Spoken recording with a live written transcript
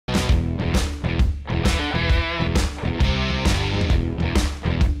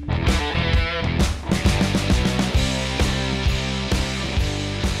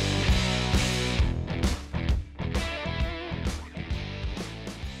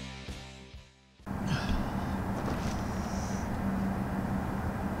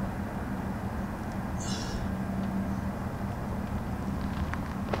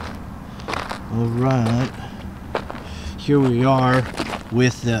Alright, here we are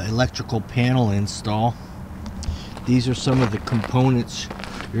with the electrical panel install. These are some of the components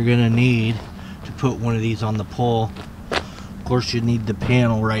you're going to need to put one of these on the pole. Of course, you need the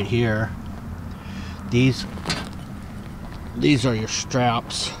panel right here. These are your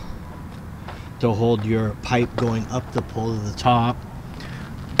straps to hold your pipe going up the pole to the top.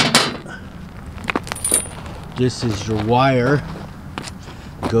 This is your wire.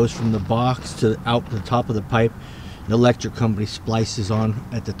 It goes from the box to out the top of the pipe. The electric company splices on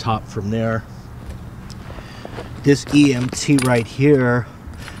at the top from there. This EMT right here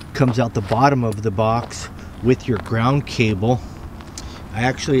comes out the bottom of the box with your ground cable. I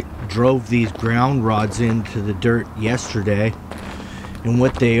actually drove these ground rods into the dirt yesterday, and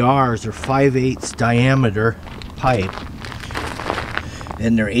what they are is they're 5/8 diameter pipe,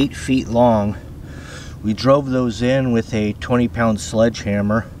 and they're 8 feet long. We drove those in with a 20-pound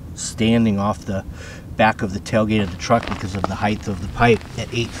sledgehammer, standing off the back of the tailgate of the truck because of the height of the pipe at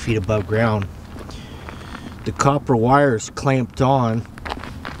 8 feet above ground. The copper wire is clamped on.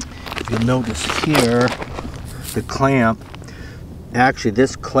 If you'll notice here, the clamp, actually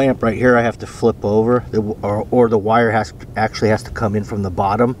this clamp right here I have to flip over, or the wire actually has to come in from the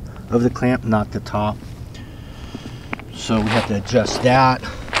bottom of the clamp, not the top. So we have to adjust that.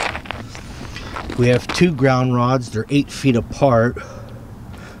 We have 2 ground rods. They're 8 feet apart.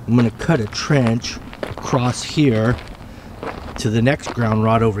 I'm going to cut a trench across here to the next ground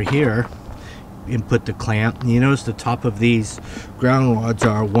rod over here and put the clamp. And you notice the top of these ground rods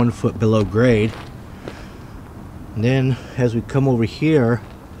are 1 foot below grade. And then as we come over here,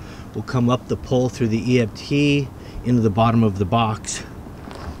 we'll come up the pole through the EMT into the bottom of the box.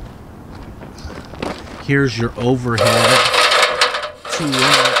 Here's your overhead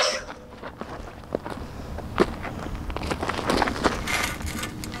 2-inch.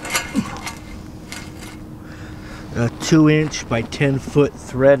 A 2-inch by 10-foot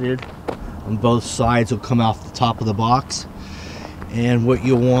threaded on both sides will come off the top of the box. And what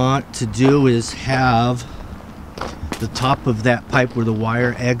you want to do is have the top of that pipe where the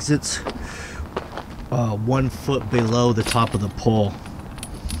wire exits 1 foot below the top of the pole.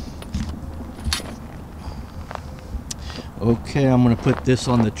 Okay, I'm going to put this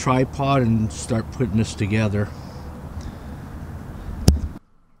on the tripod and start putting this together.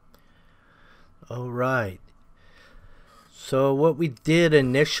 Alright. So what we did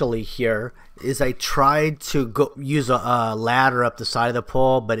initially here is I tried to use a ladder up the side of the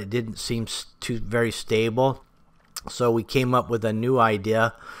pole, but it didn't seem very stable. So we came up with a new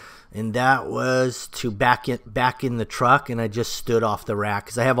idea, and that was to back in the truck, and I just stood off the rack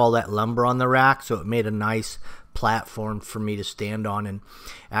because I have all that lumber on the rack, so it made a nice platform for me to stand on and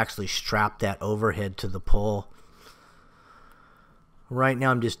actually strap that overhead to the pole. Right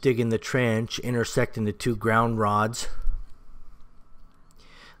now I'm just digging the trench, intersecting the 2 ground rods.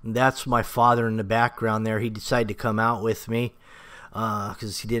 And that's my father in the background there. He decided to come out with me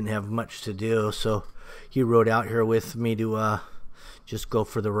because he didn't have much to do, so he rode out here with me to just go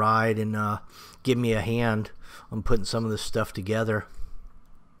for the ride and give me a hand on putting some of this stuff together.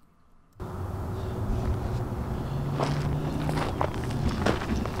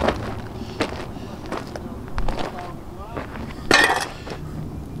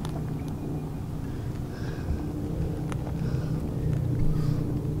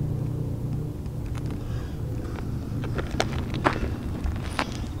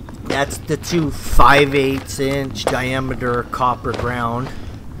 That's the 2 5/8 inch diameter copper ground,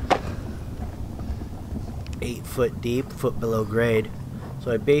 8 foot deep, foot below grade.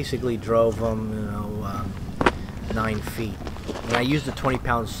 So I basically drove them, 9 feet. And I used a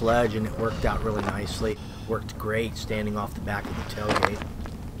 20-pound sledge, and it worked out really nicely. Worked great standing off the back of the tailgate.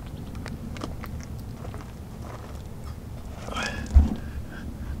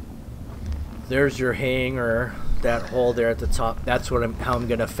 There's your hanger. That hole there at the top, that's how I'm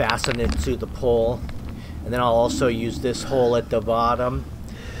going to fasten it to the pole. And then I'll also use this hole at the bottom.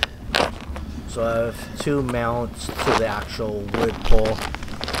 So I have 2 mounts to the actual wood pole.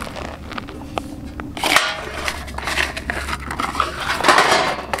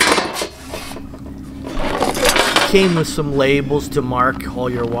 Came with some labels to mark all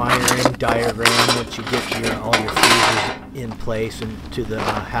your wiring, diagram once you get all your fuses in place and to the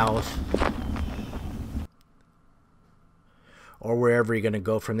house, or wherever you're going to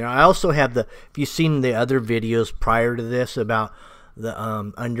go from there. I also have if you've seen the other videos prior to this about the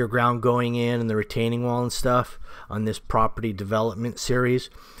underground going in and the retaining wall and stuff on this property development series,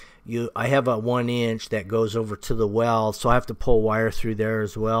 I have a 1-inch that goes over to the well, so I have to pull wire through there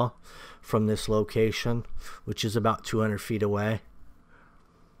as well from this location, which is about 200 feet away.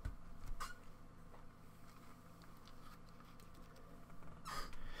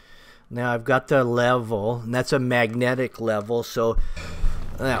 Now I've got the level, and that's a magnetic level, so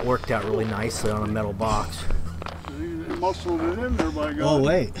that worked out really nicely on a metal box. Muscled it in there, by God. Oh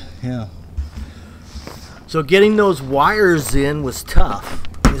wait, yeah. So getting those wires in was tough,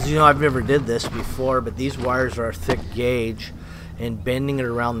 because you know I've never did this before, but these wires are a thick gauge, and bending it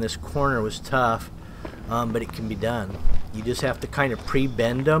around this corner was tough, but it can be done. You just have to kind of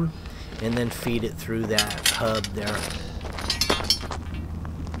pre-bend them and then feed it through that hub there.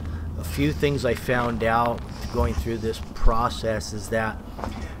 A few things I found out going through this process is that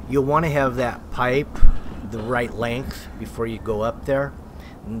you'll want to have that pipe the right length before you go up there.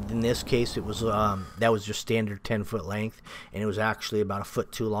 In this case, it was that was just standard 10-foot length, and it was actually about a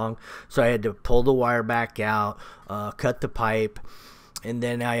foot too long. So I had to pull the wire back out, cut the pipe, and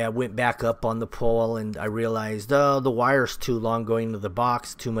then I went back up on the pole, and I realized, oh, the wire's too long going into the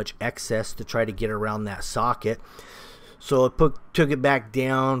box, too much excess to try to get around that socket. So I took it back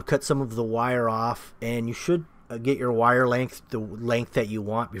down, cut some of the wire off, and you should get your wire length, the length that you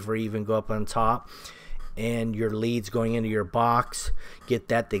want before you even go up on top. And your leads going into your box, get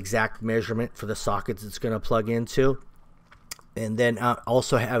that the exact measurement for the sockets it's going to plug into. And then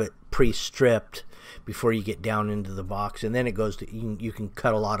also have it pre-stripped before you get down into the box, and then it goes to you can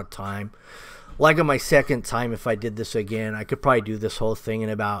cut a lot of time. Like on my second time, if I did this again, I could probably do this whole thing in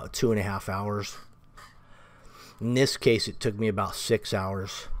about 2.5 hours. In this case, it took me about 6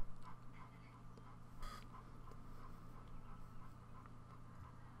 hours.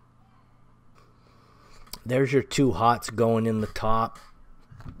 There's your two hots going in the top,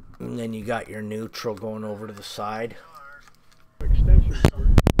 and then you got your neutral going over to the side.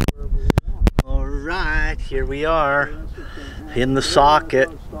 Alright, here we are in the socket.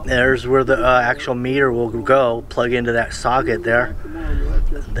 There's where the actual meter will go, plug into that socket there.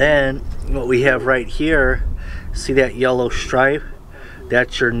 Then what we have right here, see that yellow stripe?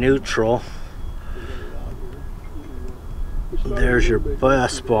 That's your neutral. There's your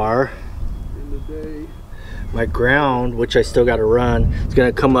bus bar. My ground, which I still got to run, it's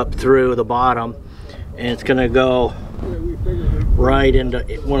going to come up through the bottom, and it's going to go right into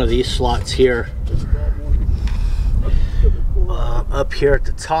one of these slots here. Up here at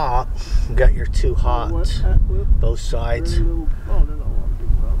the top, you got your two hots, both sides.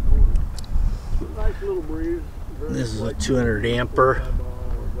 This is a 200 amper.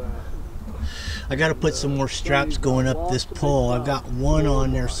 I got to put some more straps going up this pole. I've got one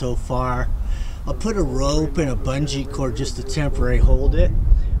on there so far. I'll put a rope and a bungee cord just to temporarily hold it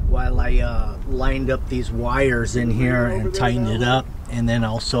while I lined up these wires in here and tightened it up. And then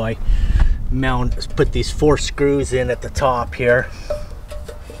also I put these 4 screws in at the top here.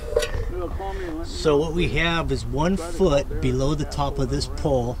 So what we have is 1 foot below the top of this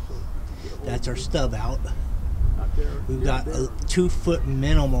pole. That's our stub out. We've got a 2-foot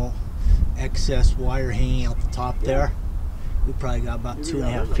minimal excess wire hanging out the top there. We probably got about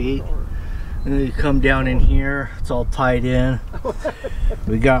 2.5 feet. And then you come down in here, it's all tied in.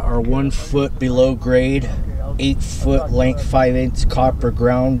 We got our 1 foot below grade, 8-foot length, 5/8 copper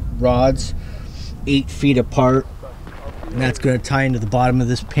ground rods, 8 feet apart. And that's going to tie into the bottom of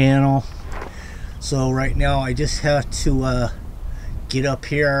this panel. So right now I just have to get up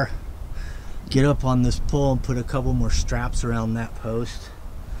here, get up on this pole, and put a couple more straps around that post.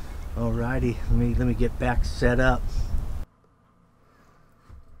 Alrighty, let me get back set up.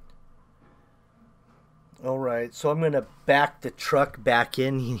 Alright, so I'm going to back the truck back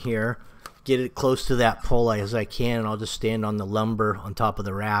in here, get it close to that pole as I can, and I'll just stand on the lumber on top of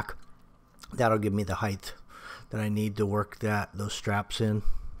the rack. That'll give me the height that I need to work those straps in.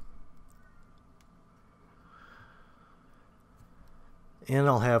 And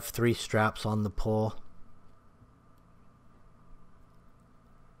I'll have 3 straps on the pole.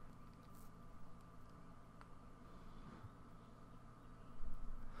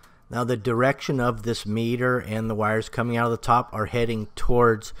 Now the direction of this meter and the wires coming out of the top are heading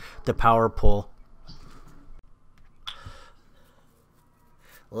towards the power pole.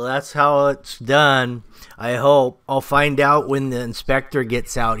 Well, that's how it's done. I hope. I'll find out when the inspector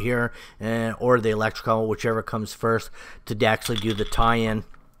gets out here, or the electrical, whichever comes first, to actually do the tie-in.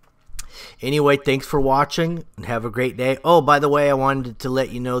 Anyway, thanks for watching, and have a great day. Oh, by the way, I wanted to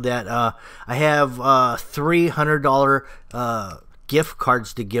let you know that I have $300 gift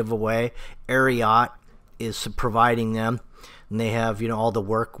cards to give away. Ariat is providing them, and they have, you know, all the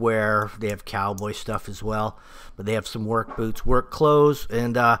workwear. They have cowboy stuff as well, but they have some work boots, work clothes,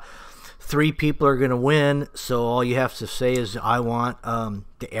 and 3 people are going to win. So all you have to say is, I want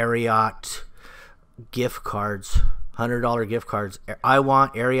the Ariat gift cards, $100 gift cards. I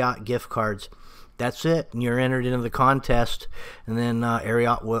want Ariat gift cards. that's it. And you're entered into the contest. And then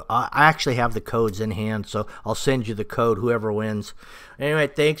Ariat will. I actually have the codes in hand, so I'll send you the code. Whoever wins. Anyway,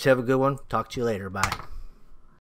 thanks. Have a good one. Talk to you later. Bye.